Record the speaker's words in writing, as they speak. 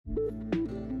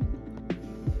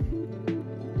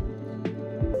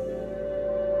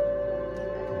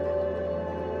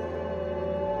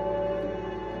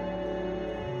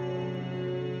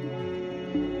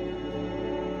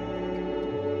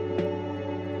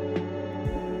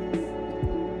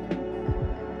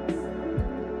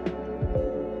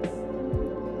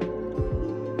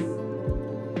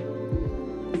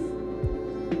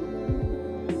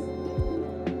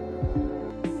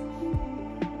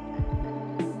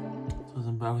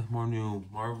back with more new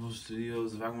Marvel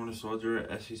Studios, the Falcon Winter Soldier,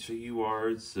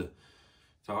 S.H.Figuarts,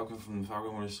 Falcon from the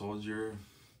Falcon Winter Soldier.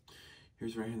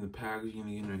 Here's right here the packaging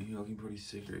again, right here, looking pretty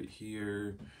sick right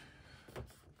here.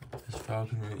 This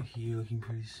Falcon right here, looking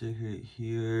pretty sick right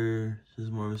here. This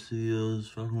is Marvel Studios,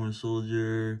 Falcon Winter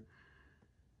Soldier,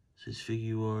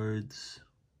 S.H.Figuarts.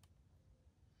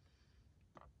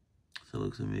 So it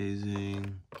looks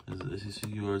amazing. There's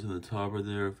S.H.Figuarts on the top right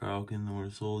there, Falcon, the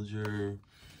Winter Soldier.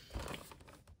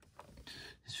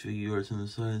 S.H.Figuarts on the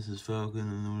side, this is Falcon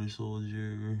and the Winter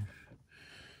Soldier.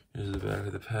 There's the back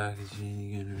of the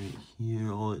packaging again right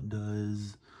here, all it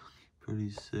does.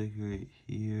 Pretty sick right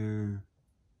here.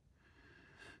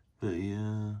 But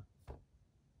yeah,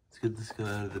 let's get this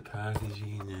guy out of the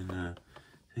packaging and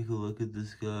take a look at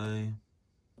this guy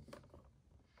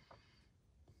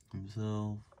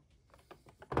himself.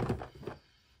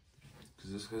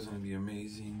 Because this guy's going to be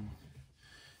amazing.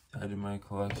 Add in my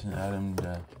collection, add him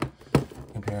to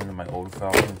compare him to my old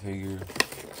Falcon figure.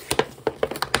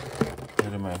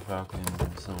 Add in my Falcon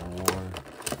Civil War.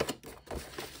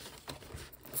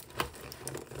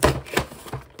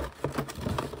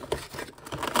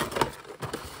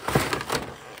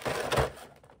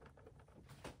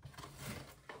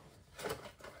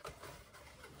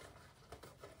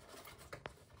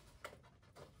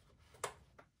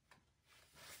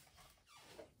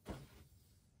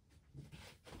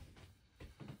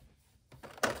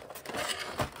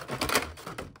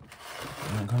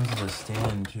 And it comes with a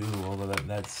stand too, although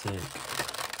that's sick.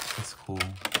 That's cool.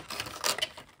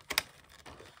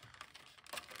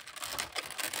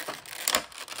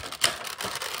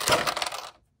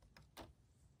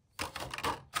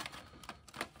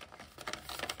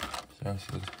 So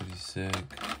actually looks pretty sick.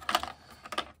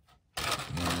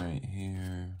 And right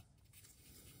here.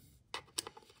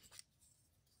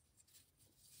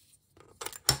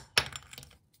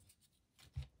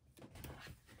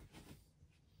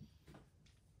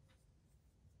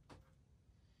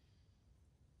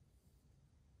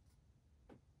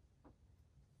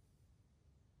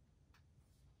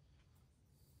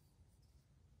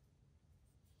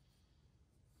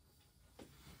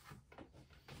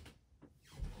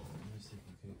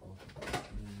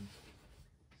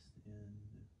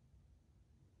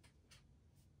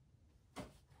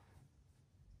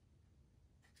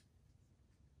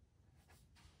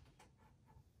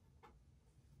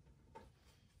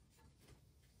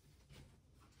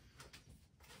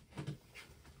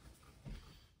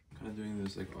 Kind of doing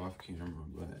this like off camera,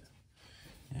 but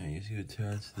yeah, I guess you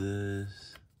attach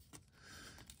this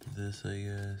to this, I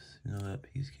guess. You know, that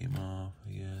piece came off,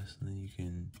 I guess, and then you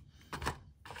can.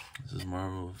 This is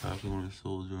Marvel Falcon Winter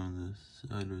Soldier on this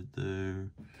side right there.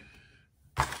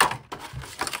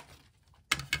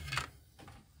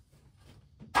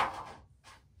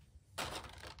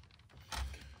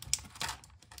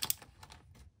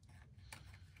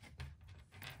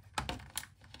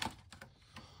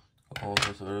 All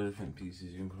sorts of other different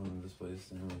pieces you can put on the display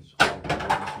stand.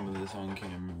 Some of this on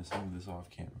camera, some of this off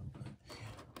camera, but yeah.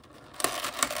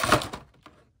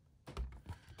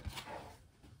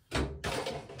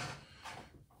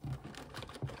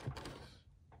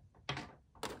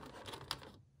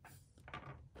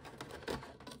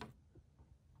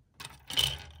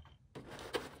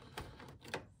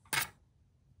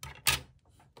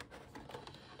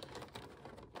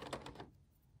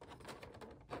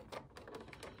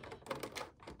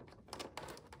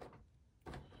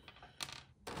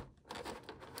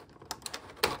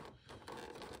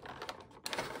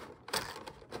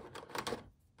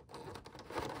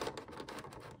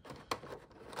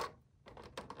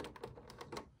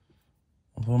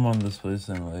 I'll put them on display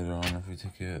stand later on if we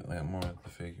take it like more at the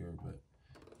figure, but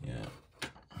yeah.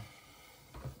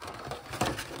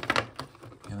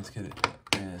 Okay, let's get it.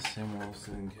 Yeah, Sam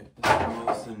Wilson,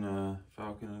 Falcon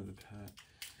out of the pack.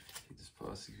 Take this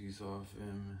plastic piece off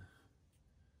him.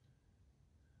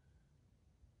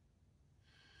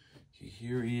 Okay,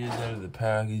 here he is out of the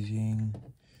packaging.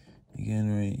 Again,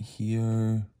 right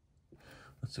here.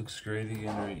 This looks great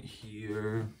again right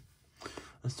here.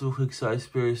 Let's do a quick size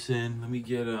comparison. Let me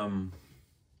get, this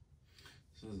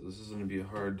is gonna be a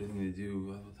hard thing to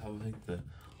do. I'll take the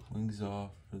wings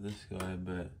off for this guy,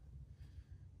 but I don't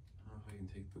know if I can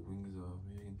take the wings off.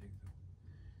 Maybe I can take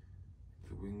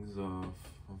the wings off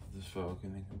of this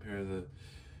Falcon and compare the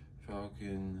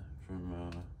Falcon from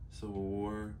Civil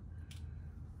War.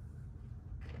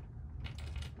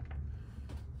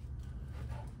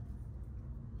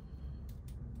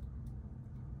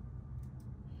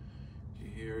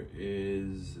 Here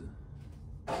is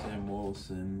Sam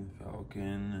Wilson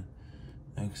Falcon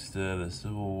next to the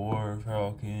Civil War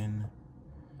Falcon.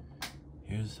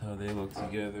 Here's here's how they look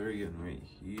together again right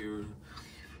here.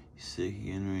 Sick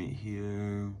again right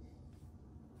here.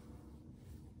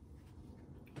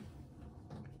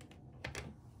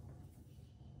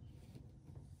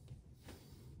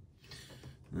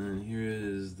 And then here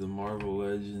is the Marvel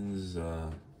Legends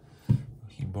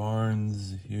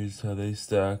Barnes. Here's how they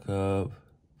stack up.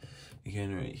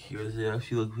 Again right here, they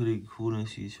actually look pretty cool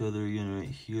next to each other. Again right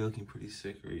here, looking pretty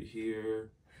sick right here.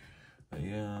 But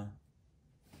yeah.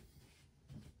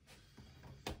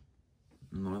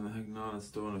 No, the heck not. Let's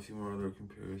throw in a few more other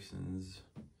comparisons.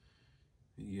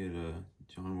 You get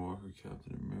John Walker,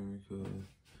 Captain America.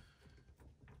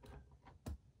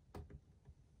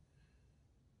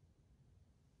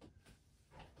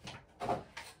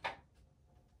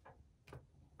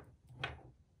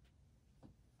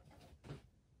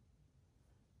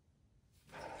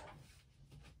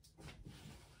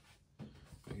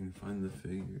 If I can find the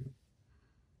figure.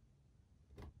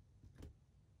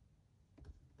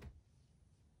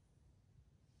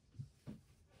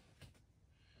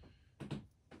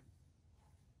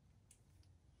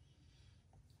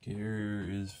 Here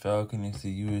is Falcon next to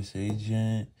U.S.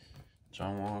 Agent.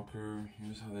 John Walker.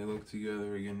 Here's how they look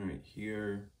together again right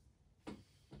here.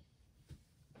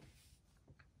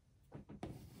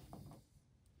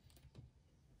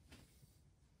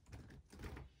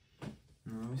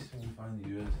 Let me see if I can find the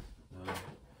U.S. Where's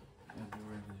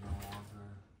John Walker?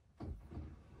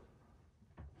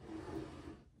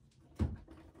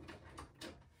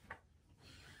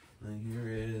 And here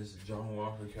is John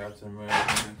Walker, Captain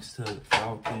America next to the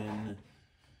Falcon.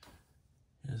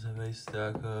 Here's how they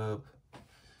stack up.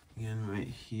 Again, right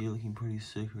here, looking pretty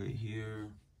sick right here.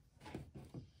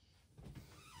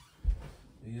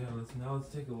 But yeah, let's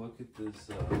take a look at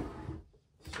this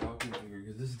Falcon figure,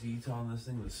 because this detail on this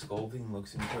thing, the sculpting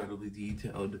looks incredibly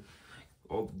detailed.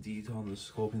 All the detail on the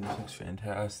sculpting, this looks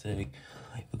fantastic.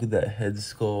 Look at that head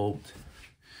sculpt.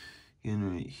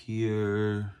 Again, right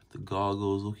here, the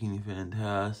goggles looking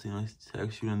fantastic. Nice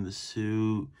texture on the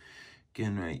suit.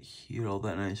 Again, right here, all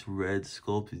that nice red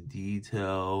sculpted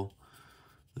detail.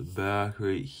 The back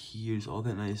right here, there's all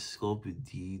that nice sculpted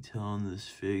detail on this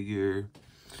figure.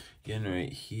 Again,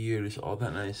 right here, there's all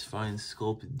that nice fine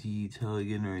sculpted detail.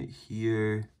 Again, right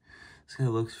here. This guy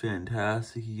looks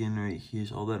fantastic. Again, right here,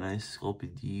 there's all that nice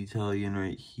sculpted detail. Again,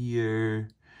 right here.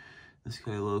 This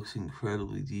guy looks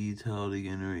incredibly detailed.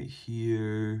 Again, right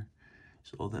here.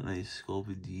 There's all that nice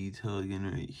sculpted detail. Again,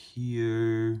 right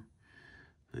here.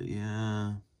 But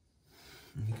yeah.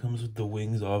 And he comes with the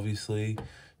wings, obviously.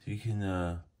 So you can,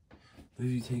 I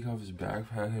believe you take off his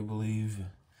backpack, I believe.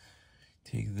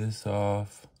 Take this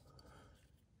off.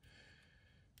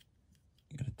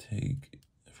 You gotta take,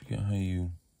 I forget how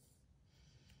you,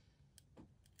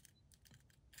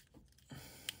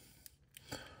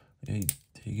 yeah, you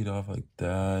take it off like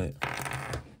that.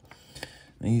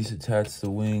 Then you just attach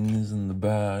the wings in the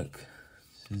back.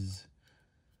 This is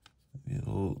maybe a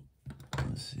little,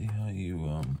 let's see how you,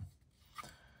 okay,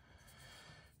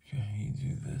 how you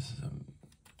do this.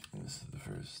 This is the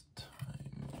first time.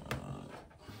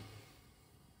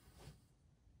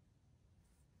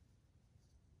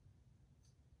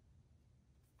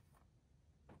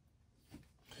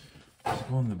 Let's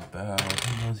go on the back.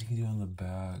 What else you can do on the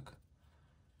back?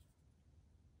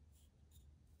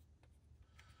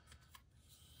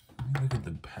 Let me look at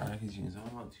the packaging.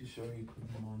 I'm not too sure you put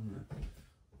them on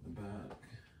the back.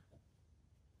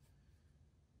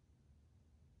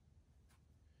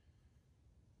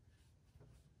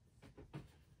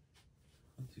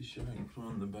 Not too sure how you put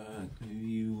them on the back. Maybe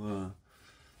you,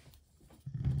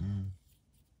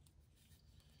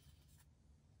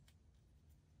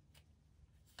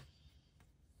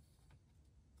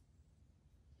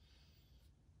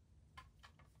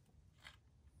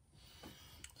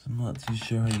 I'm not too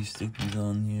sure how you stick these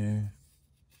on here.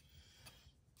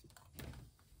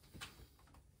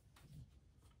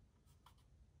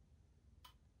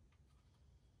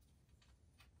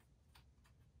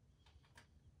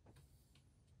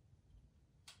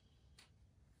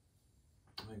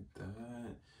 Like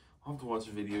that. I'll have to watch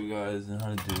a video, guys, on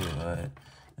how to do it, but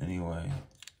anyway.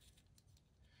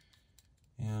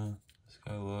 Yeah, this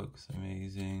guy looks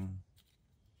amazing.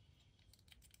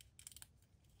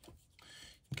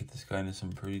 Get this guy into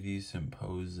some pretty decent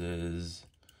poses.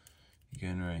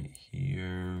 Again, right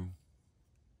here.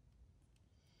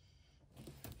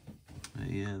 But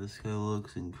yeah, this guy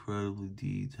looks incredibly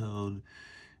detailed.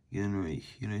 Again, right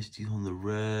here, nice detail on the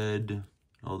red.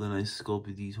 All the nice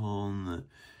sculpted detail on the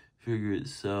figure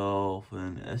itself.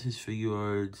 And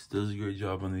S.H.Figuarts does a great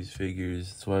job on these figures.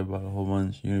 That's why I bought a whole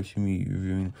bunch. You're going to see me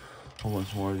reviewing a whole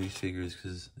bunch more of these figures,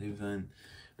 because they've done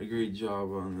a great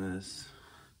job on this.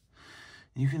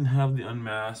 You can have the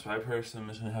unmasked, but I personally am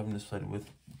just gonna have him displayed with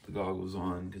the goggles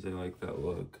on because I like that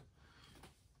look.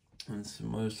 And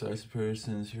some other size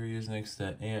persons. Here he is next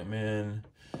to Ant-Man,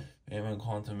 Ant-Man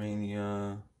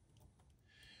Quantumania.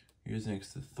 Here's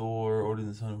next to Thor, Odin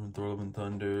the Sun from Thor Love and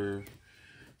Thunder.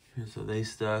 Here's how they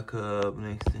stack up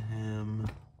next to him.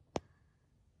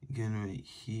 Again, right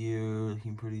here,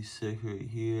 looking pretty sick right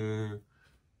here.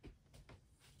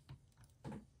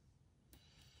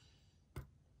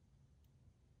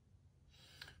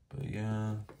 But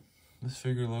yeah, this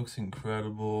figure looks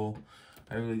incredible.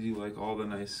 I really do like all the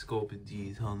nice sculpted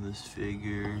detail on this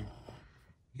figure.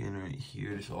 Again, right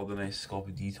here, just all the nice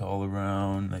sculpted detail all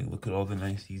around. Like, look at all the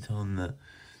nice detail in the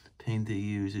paint they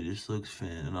use. It just looks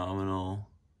phenomenal.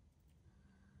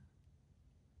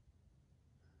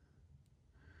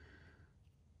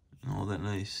 And all that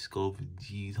nice sculpted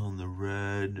detail on the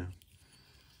red.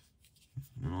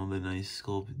 And all the nice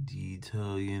sculpted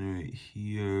detail again right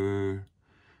here.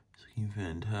 It's looking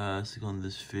fantastic on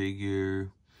this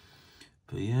figure.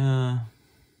 But yeah,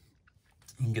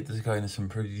 you can get this guy into some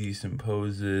pretty decent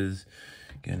poses.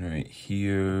 Again right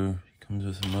here. He comes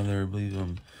with some other, I believe,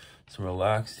 some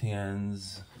relaxed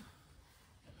hands.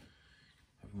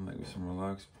 Have him like with some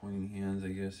relaxed pointing hands, I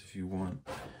guess, if you want.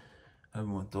 Have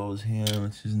him with those hands,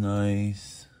 which is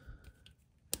nice.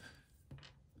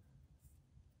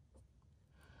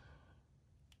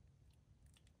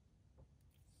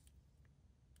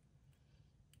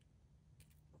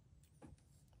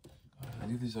 I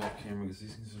do these off camera because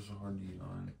these things are so hard to eat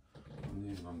on. I'm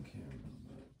doing it on camera.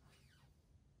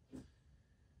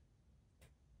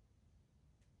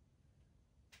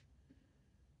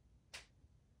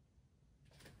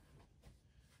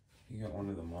 You got one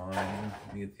of them on.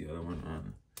 Let me get the other one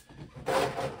on.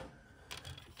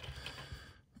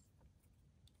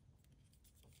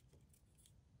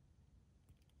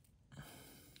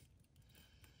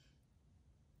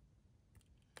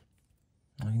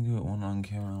 I can do it one on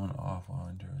camera, one off. Oh,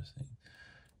 interesting.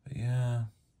 But yeah,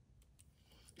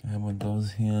 I have one of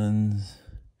those hands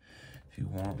if you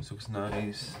want. This looks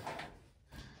nice.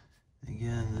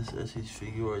 Again, this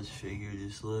S.H.Figuarts figure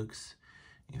just looks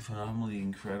phenomenally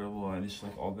incredible. I just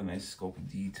like all the nice sculpted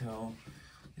detail.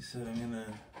 Like I said, I'm gonna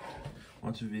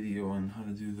watch a video on how to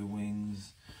do the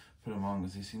wings, put them on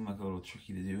because they seem like a little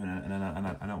tricky to do, and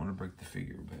I don't want to break the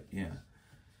figure. But yeah,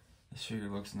 this figure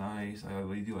looks nice. I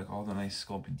really do like all the nice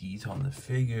sculpted detail on the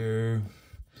figure.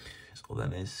 Just all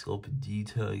that nice sculpted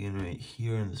detail again right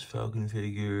here in this Falcon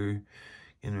figure,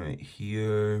 and right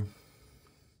here.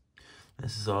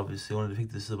 This is obviously, I wanted to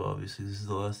pick this up, obviously. This is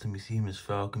the last time we see him as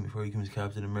Falcon before he becomes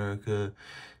Captain America.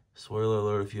 Spoiler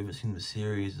alert, if you haven't seen the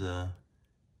series, he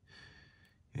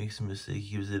makes a mistake.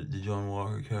 He gives it to John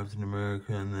Walker, Captain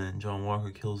America, and then John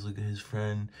Walker kills his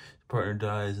friend. His partner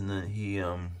dies, and then he,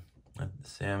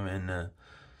 Sam and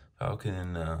Falcon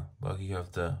and Bucky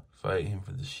have to fight him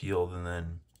for the shield, and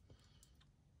then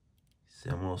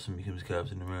Sam Wilson becomes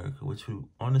Captain America, which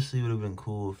honestly would have been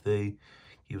cool if they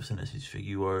gave us an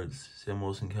S.H.Figuarts, Sam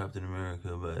Wilson, Captain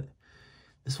America, but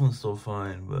this one's still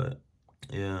fine, but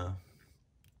yeah.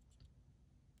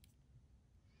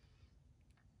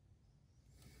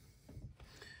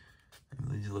 I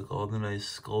really do like all the nice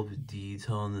sculpted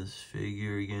detail on this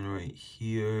figure again right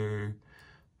here.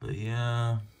 But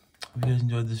yeah, hope you guys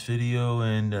enjoyed this video,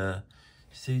 and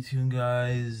stay tuned,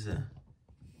 guys.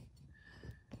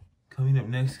 Coming up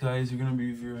next, guys, we're going to be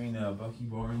reviewing Bucky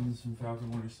Barnes from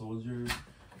Falcon Winter Soldier.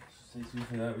 So stay tuned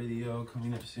for that video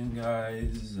coming up soon,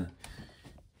 guys.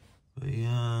 But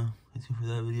yeah, stay tuned for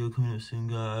that video coming up soon,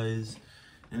 guys.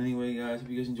 And anyway, guys, hope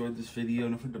you guys enjoyed this video.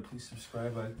 Don't forget to please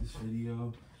subscribe, like this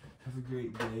video. Have a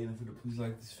great day. And don't forget to please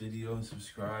like this video and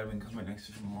subscribe and comment next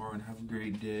to for more. And have a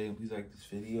great day. And please like this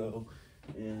video.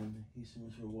 And thank you so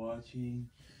much for watching.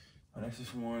 Next to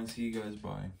for more, and see you guys.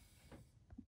 Bye.